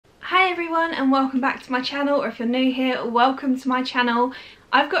everyone and welcome back to my channel, or if you're new here, welcome to my channel.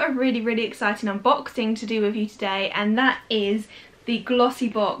 I've got a really exciting unboxing to do with you today, and that is the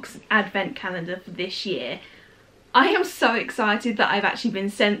Glossybox advent calendar for this year. I am so excited that I've actually been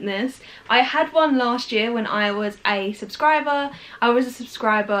sent this. I had one last year when I was a subscriber. I was a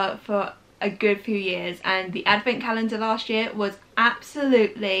subscriber for a good few years, and the advent calendar last year was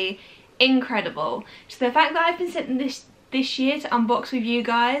absolutely incredible. So the fact that I've been sent this year to unbox with you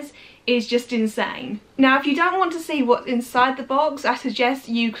guys is just insane. Now, if you don't want to see what's inside the box, I suggest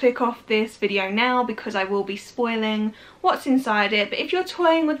you click off this video now because I will be spoiling what's inside it. But if you're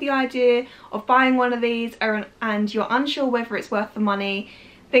toying with the idea of buying one of these and you're unsure whether it's worth the money,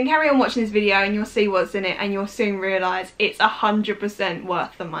 then carry on watching this video and you'll see what's in it, and you'll soon realise it's 100%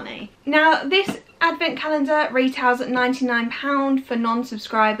 worth the money. Now, this advent calendar retails at £99 for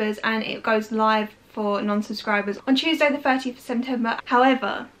non-subscribers, and it goes live for non-subscribers on Tuesday the 30th of September.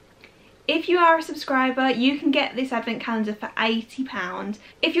 However, if you are a subscriber, you can get this advent calendar for £80.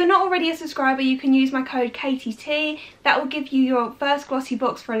 If you're not already a subscriber, you can use my code KTT. That will give you your first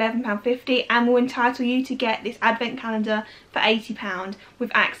Glossybox for £11.50 and will entitle you to get this advent calendar for £80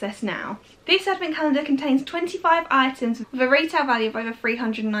 with access now. This advent calendar contains 25 items with a retail value of over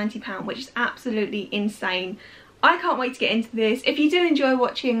 £390, which is absolutely insane. I can't wait to get into this. If you do enjoy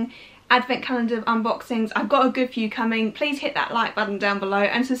watching advent calendar unboxings, I've got a good few coming. Please hit that like button down below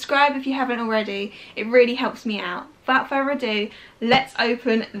and subscribe if you haven't already. It really helps me out. Without further ado, let's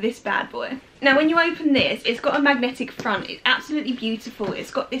open this bad boy. Now, when you open this, it's got a magnetic front. It's absolutely beautiful.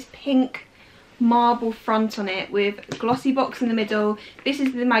 It's got this pink marble front on it with Glossybox in the middle. This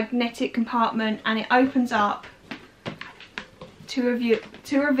is the magnetic compartment, and it opens up to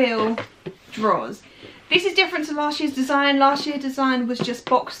reveal drawers. This is different to last year's design. Last year's design was just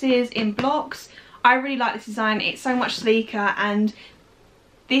boxes in blocks. I really like this design. It's so much sleeker, and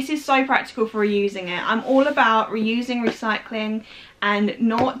this is so practical for reusing it. I'm all about reusing, recycling, and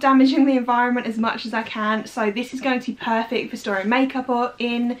not damaging the environment as much as I can. So this is going to be perfect for storing makeup or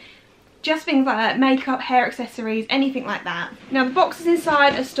in, just things like that, makeup, hair accessories, anything like that. Now, the boxes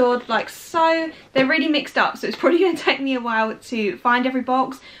inside are stored like so. They're really mixed up, so it's probably going to take me a while to find every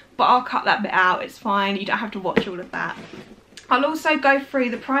box, but I'll cut that bit out. It's fine, you don't have to watch all of that. I'll also go through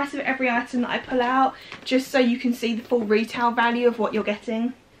the price of every item that I pull out, just so you can see the full retail value of what you're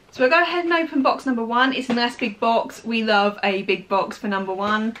getting. So we'll go ahead and open box number one. It's a nice big box. We love a big box for number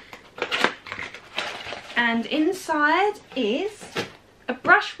one. And inside is a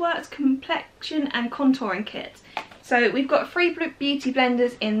Brushworks complexion and contouring kit. So we've got 3 beauty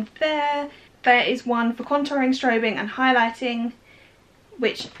blenders in there. There is one for contouring, strobing and highlighting,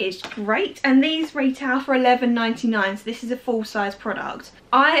 which is great, and these retail for £11.99, so this is a full-size product.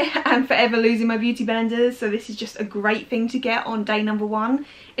 I am forever losing my beauty blenders, so this is just a great thing to get on day number one,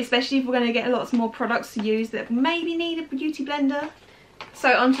 especially if we're going to get lots more products to use that maybe need a beauty blender.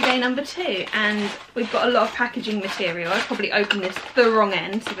 So on to day number two, and we've got a lot of packaging material. I probably opened this the wrong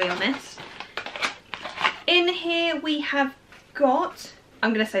end, to be honest. In here we have got,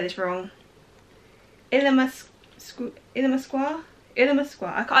 I'm going to say this wrong,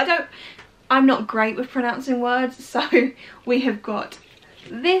 I'm not great with pronouncing words, so we have got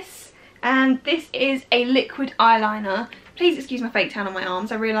this, and this is a liquid eyeliner. Please excuse my fake tan on my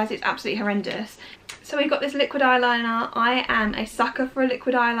arms, I realise it's absolutely horrendous. So we've got this liquid eyeliner. I am a sucker for a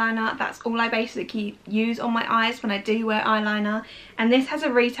liquid eyeliner. That's all I basically use on my eyes when I do wear eyeliner, and this has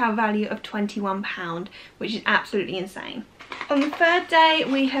a retail value of £21, which is absolutely insane. On the third day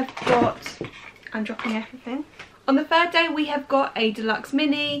we have got, I'm dropping everything. On the third day we have got a deluxe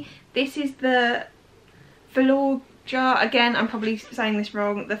mini. This is the Filorga, again I'm probably saying this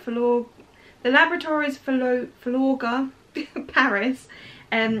wrong, the Laboratories Filorga Paris.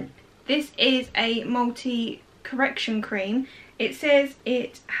 This is a multi-correction cream. It says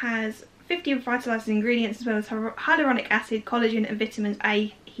it has 50 revitalising ingredients as well as hyaluronic acid, collagen and vitamins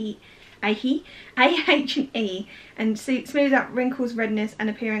A, H and E, and smooths out wrinkles, redness and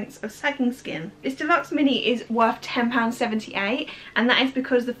appearance of sagging skin. This deluxe mini is worth £10.78, and that is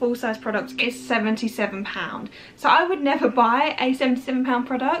because the full size product is £77. So I would never buy a £77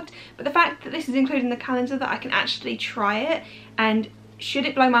 product, but the fact that this is included in the calendar, that I can actually try it, and should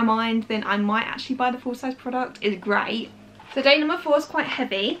it blow my mind then I might actually buy the full size product, is great. So day number 4 is quite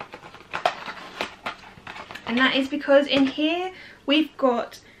heavy, and that is because in here we've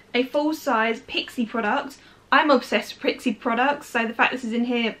got a full-size Pixie product. I'm obsessed with Pixie products, so the fact this is in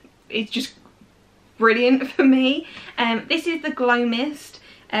here is just brilliant for me. This is the Glow Mist,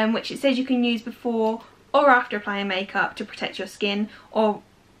 which it says you can use before or after applying makeup to protect your skin, or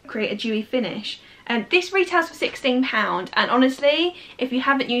create a dewy finish. And this retails for £16, and honestly, if you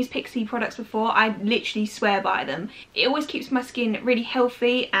haven't used Pixie products before, I literally swear by them. It always keeps my skin really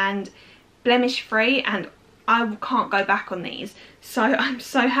healthy and blemish free, and I can't go back on these. So I'm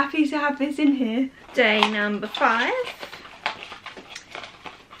so happy to have this in here. Day number 5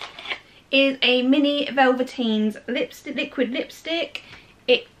 is a mini Velveteen's liquid lipstick.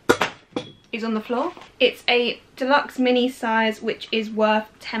 It is on the floor. It's a deluxe mini size, which is worth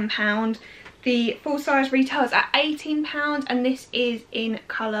 £10. The full size retails at £18, and this is in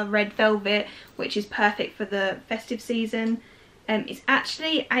colour Red Velvet, which is perfect for the festive season. It's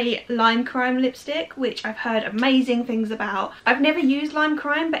actually a lime crime lipstick, which I've heard amazing things about. I've never used lime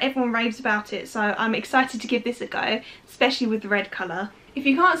crime, but everyone raves about it, so I'm excited to give this a go, especially with the red colour. If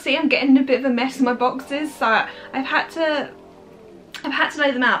you can't see, I'm getting a bit of a mess in my boxes, so I've had to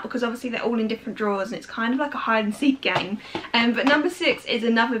lay them out because obviously they're all in different drawers and it's kind of like a hide and seek game. But number 6 is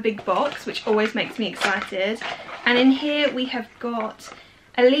another big box, which always makes me excited. And in here we have got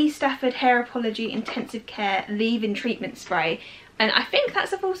a Lee Stafford Hair Apology Intensive Care Leave-In Treatment Spray. And I think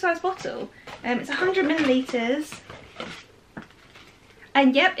that's a full-size bottle. It's 100 millilitres.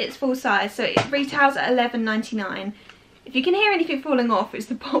 And yep, it's full size, so it retails at £11.99. If you can hear anything falling off, it's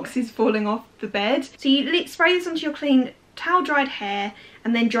the boxes falling off the bed. So you spray this onto your clean towel dried hair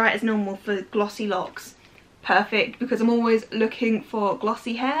and then dry it as normal for glossy locks. Perfect, because I'm always looking for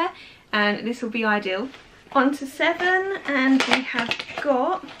glossy hair and this will be ideal. On to 7, and we have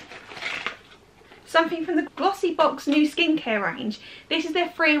got something from the Glossybox new skincare range. This is their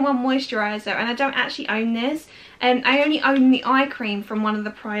 3-in-1 moisturiser, and I don't actually own this. I only own the eye cream from one of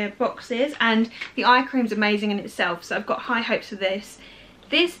the prior boxes, and the eye cream's amazing in itself, so I've got high hopes for this.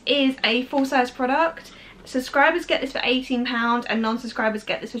 This is a full-size product. Subscribers get this for £18 and non-subscribers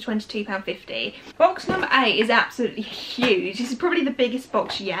get this for £22.50. Box number 8 is absolutely huge. This is probably the biggest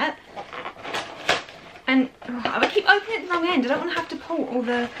box yet. And I keep opening it at the wrong end. I don't want to have to pull all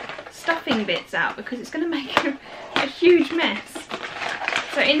the stuffing bits out because it's going to make a huge mess.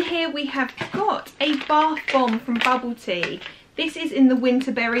 So in here we have got a bath bomb from Bubble Tea. This is in the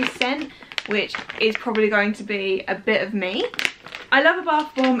Winterberry scent, which is probably going to be a bit of me. I love a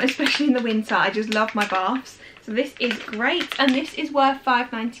bath bomb, especially in the winter. I just love my baths. So this is great, and this is worth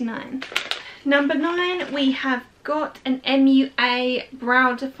 £5.99. Number 9, we have got an MUA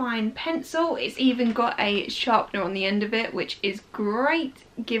Brow Define pencil. It's even got a sharpener on the end of it, which is great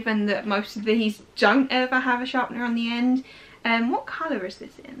given that most of these don't ever have a sharpener on the end. What colour is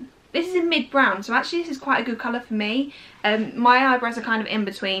this in? This is in mid brown, so actually this is quite a good colour for me. My eyebrows are kind of in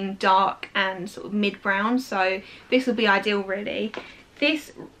between dark and sort of mid brown, so this will be ideal really.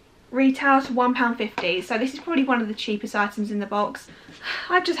 This retails for £1.50, so this is probably one of the cheapest items in the box.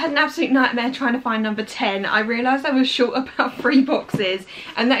 I've just had an absolute nightmare trying to find number 10. I realised I was short about 3 boxes,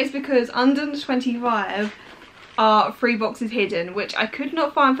 and that is because under the 25 are 3 boxes hidden, which I could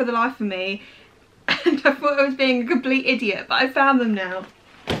not find for the life of me, and I thought I was being a complete idiot, but I found them now.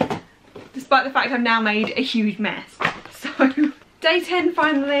 Despite the fact I've now made a huge mess. So, day 10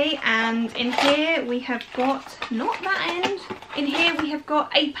 finally, and in here we have got, not that end, in here we have got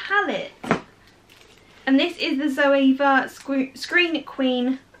a palette. And this is the Zoeva Screen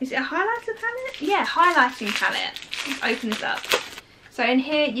Queen, is it a highlighter palette? Yeah, highlighting palette. Let's open this up. So in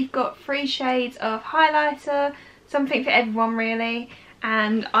here you've got 3 shades of highlighter, something for everyone really,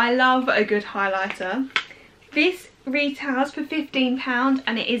 and I love a good highlighter. This retails for £15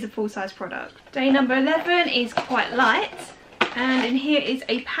 and it is a full-size product. Day number 11 is quite light, and in here is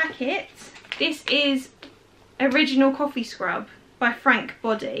a packet. This is Original Coffee Scrub by Frank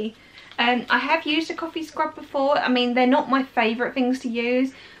Body. I have used a coffee scrub before. I mean, they're not my favourite things to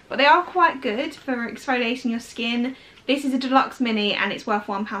use, but they are quite good for exfoliating your skin. This is a deluxe mini and it's worth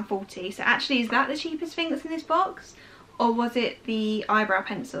 £1.40. So actually, is that the cheapest thing that's in this box? Or was it the eyebrow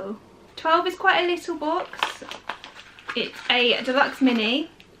pencil? 12 is quite a little box. It's a deluxe mini,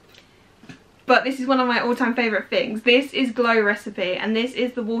 but this is one of my all-time favourite things. This is Glow Recipe, and this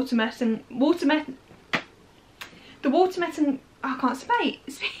is the watermelon, I can't speak.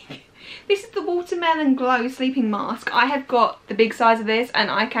 This is the Watermelon Glow Sleeping Mask. I have got the big size of this, and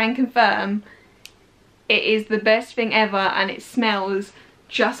I can confirm it is the best thing ever, and it smells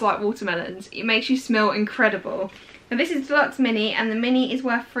just like watermelons. It makes you smell incredible. Now this is deluxe mini, and the mini is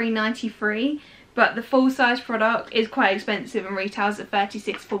worth £3.93. But the full-size product is quite expensive and retails at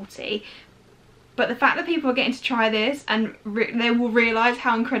 $36.40. But the fact that people are getting to try this and they will realise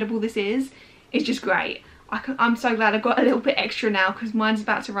how incredible this is just great. I'm so glad I've got a little bit extra now because mine's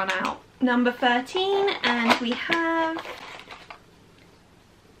about to run out. Number 13, and we have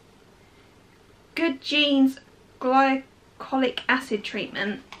Good Genes Glycolic Acid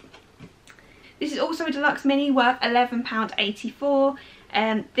Treatment. This is also a deluxe mini worth £11.84.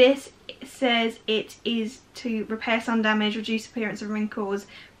 This says it is to repair sun damage, reduce appearance of wrinkles,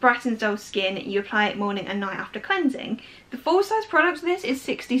 brightens dull skin. You apply it morning and night after cleansing. The full size product of this is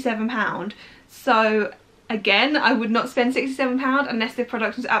 £67. So again, I would not spend £67 unless the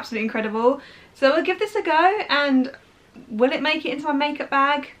product was absolutely incredible. So I'll give this a go, and will it make it into my makeup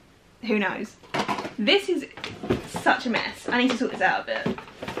bag? Who knows. This is such a mess. I need to sort this out a bit.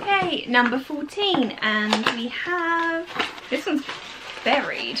 Okay, number 14, and we have, this one's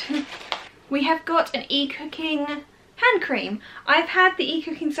buried. We have got an e-cooking hand cream. I've had the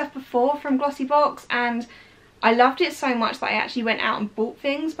e-cooking stuff before from Glossybox, and I loved it so much that I actually went out and bought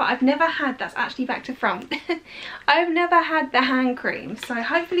things, but I've never had, that's actually back to front. I've never had the hand cream, so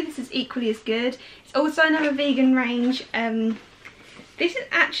hopefully this is equally as good. It's also another vegan range. This is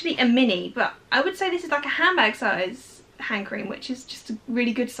actually a mini, but I would say this is like a handbag size hand cream, which is just a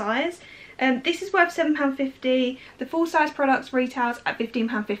really good size. This is worth £7.50. The full size products retails at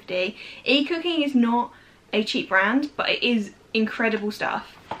 £15.50. E-cooking is not a cheap brand, but it is incredible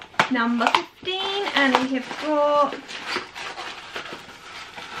stuff. Number 15, and we have got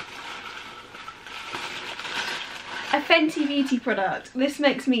a Fenty Beauty product. This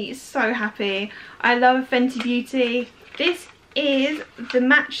makes me so happy. I love Fenty Beauty. This is the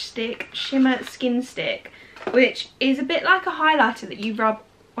Matchstick Shimmer Skin Stick, which is a bit like a highlighter that you rub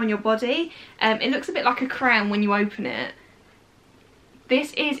on your body. It looks a bit like a crown when you open it.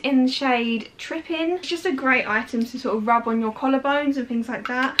 This is in the shade Trippin'. It's just a great item to sort of rub on your collarbones and things like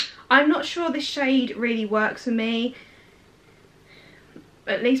that. I'm not sure this shade really works for me.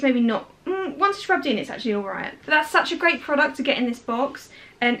 At least maybe not. Once it's rubbed in, it's actually alright. But that's such a great product to get in this box.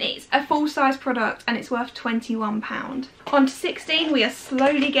 It's a full size product and it's worth £21. On to 16, we are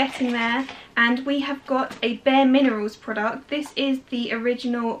slowly getting there, and we have got a Bare Minerals product. This is the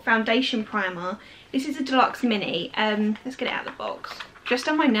original foundation primer. This is a deluxe mini. Let's get it out of the box. Just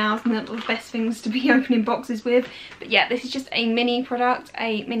done my nails, and not the best things to be opening boxes with. But yeah, this is just a mini product,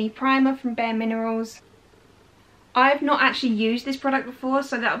 a mini primer from Bare Minerals. I've not actually used this product before,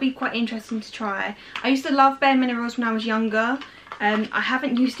 so that'll be quite interesting to try. I used to love Bare Minerals when I was younger. I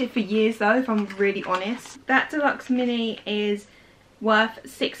haven't used it for years though, if I'm really honest. That deluxe mini is worth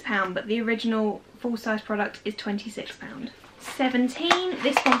 £6, but the original full-size product is £26. 17,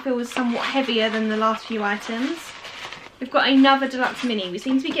 this one feels somewhat heavier than the last few items. We've got another deluxe mini. We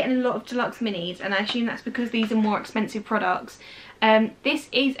seem to be getting a lot of deluxe minis, and I assume that's because these are more expensive products. This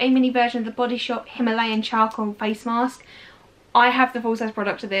is a mini version of the Body Shop Himalayan Charcoal Face Mask. I have the full-size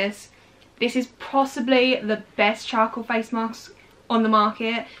product of this. This is possibly the best charcoal face mask on the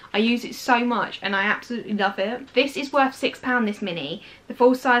market. I use it so much and I absolutely love it. This is worth £6, this mini. The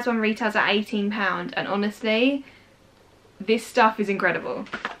full size one retails at £18, and honestly, this stuff is incredible.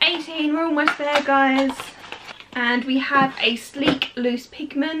 18, we're almost there, guys. And we have a sleek loose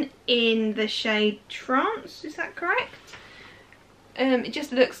pigment in the shade Trance, is that correct? It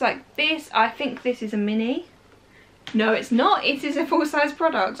just looks like this. I think this is a mini. No, it's not. It is a full-size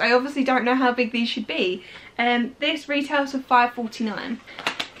product. I obviously don't know how big these should be. This retails for £5.49.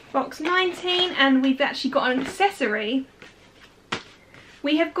 Box 19, and we've actually got an accessory.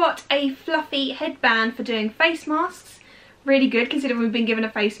 We have got a fluffy headband for doing face masks. Really good, considering we've been given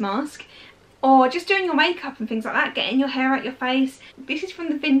a face mask. Or just doing your makeup and things like that, getting your hair out your face. This is from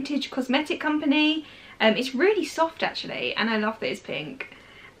the Vintage Cosmetic Company. It's really soft actually, and I love that it's pink.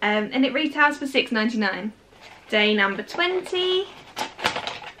 And it retails for £6.99. Day number 20.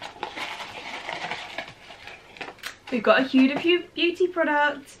 We've got a Huda Beauty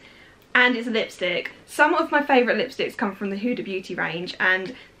product, and it's a lipstick. Some of my favourite lipsticks come from the Huda Beauty range,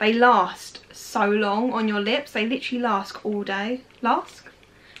 and they last so long on your lips. They literally last all day.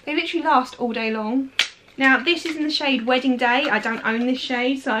 They literally last all day long. Now this is in the shade Wedding Day. I don't own this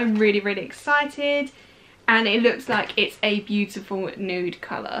shade, so I'm really excited. And it looks like it's a beautiful nude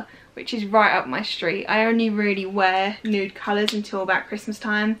colour, which is right up my street. I only really wear nude colours until about Christmas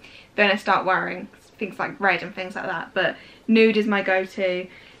time. Then I start wearing things like red and things like that, but nude is my go-to.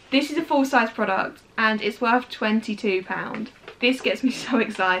 This is a full-size product and it's worth £22. This gets me so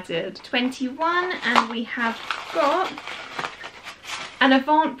excited. 21, and we have got an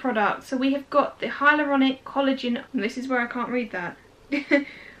Avant product. So we have got the Hyaluronic Collagen, and this is where I can't read that.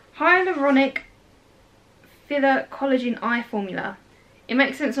 Hyaluronic Filler Collagen Eye Formula. It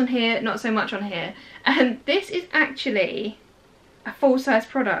makes sense on here, not so much on here. And this is actually a full-size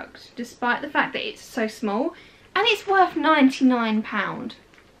product, despite the fact that it's so small, and it's worth £99.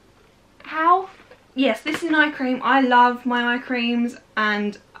 How? Yes, this is an eye cream. I love my eye creams,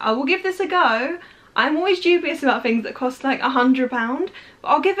 and I will give this a go. I'm always dubious about things that cost like £100, but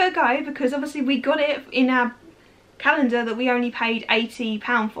I'll give it a go because obviously we got it in our calendar that we only paid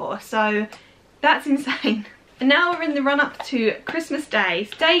 £80 for, so that's insane. And now we're in the run up to Christmas Day.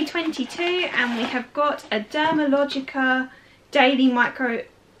 It's day 22 and we have got a Dermalogica Daily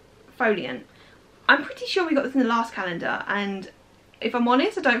Microfoliant. I'm pretty sure we got this in the last calendar, and if I'm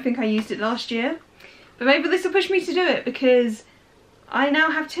honest, I don't think I used it last year. But maybe this will push me to do it because I now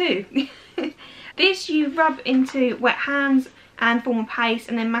have two. This you rub into wet hands and form a paste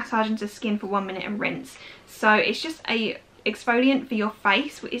and then massage into skin for 1 minute and rinse. So it's just a exfoliant for your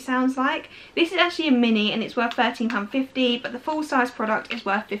face, what it sounds like. This is actually a mini and it's worth £13.50, but the full size product is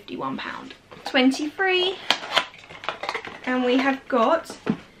worth £51. 23. And we have got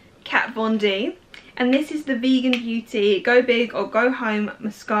Kat Von D, and this is the Vegan Beauty Go Big or Go Home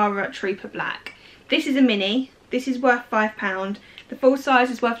Mascara Trooper Black. This is a mini. This is worth £5. The full size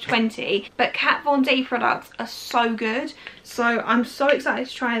is worth £20, but Kat Von D products are so good, so I'm so excited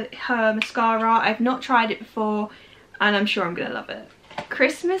to try her mascara. I've not tried it before and I'm sure I'm gonna love it.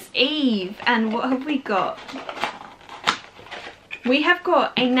 Christmas Eve, and what have we got? We have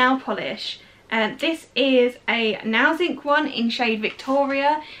got a nail polish, and this is a Nail Zinc one in shade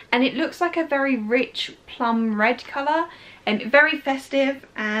Victoria, and it looks like a very rich plum red colour and very festive,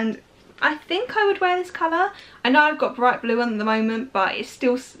 and I think I would wear this colour. I know I've got bright blue on at the moment, but it's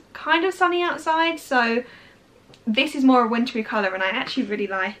still kind of sunny outside, so this is more a wintry colour and I actually really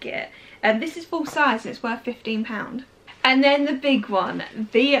like it. And this is full size and it's worth £15. And then the big one,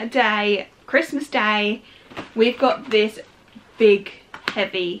 the day, Christmas Day, we've got this big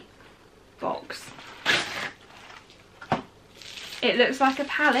heavy box. It looks like a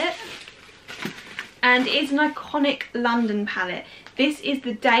palette and it is an iconic London palette. This is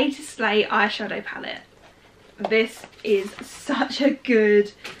the Day to Slay eyeshadow palette. This is such a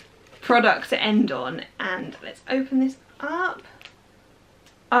good product to end on, and let's open this up.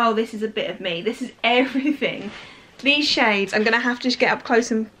 Oh, this is a bit of me. This is everything. These shades, I'm going to have to just get up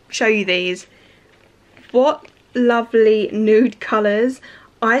close and show you these. What lovely nude colours.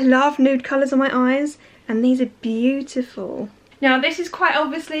 I love nude colours on my eyes, and these are beautiful. Now this is quite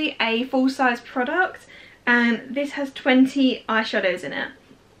obviously a full-size product, and this has 20 eyeshadows in it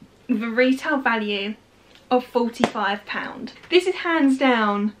with a retail value of £45. This is hands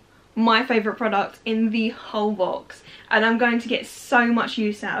down my favourite product in the whole box, and I'm going to get so much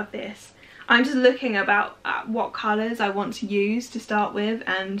use out of this. I'm just looking at what colours I want to use to start with,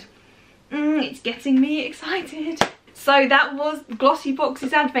 and it's getting me excited. So that was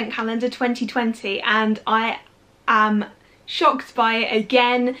Glossybox's Advent Calendar 2020, and I am shocked by it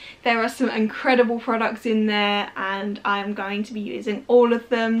again. There are some incredible products in there and I'm going to be using all of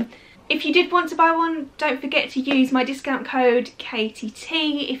them. If you did want to buy one, don't forget to use my discount code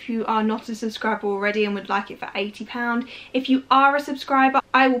KTT if you are not a subscriber already and would like it for £80. If you are a subscriber,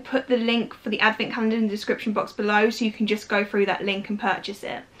 I will put the link for the advent calendar in the description box below, so you can just go through that link and purchase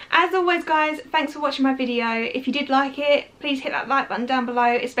it. As always guys, thanks for watching my video. If you did like it, please hit that like button down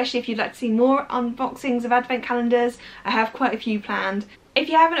below, especially if you'd like to see more unboxings of advent calendars. I have quite a few planned. If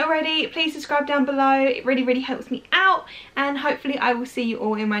you haven't already, please subscribe down below. It really helps me out, and hopefully I will see you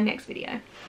all in my next video.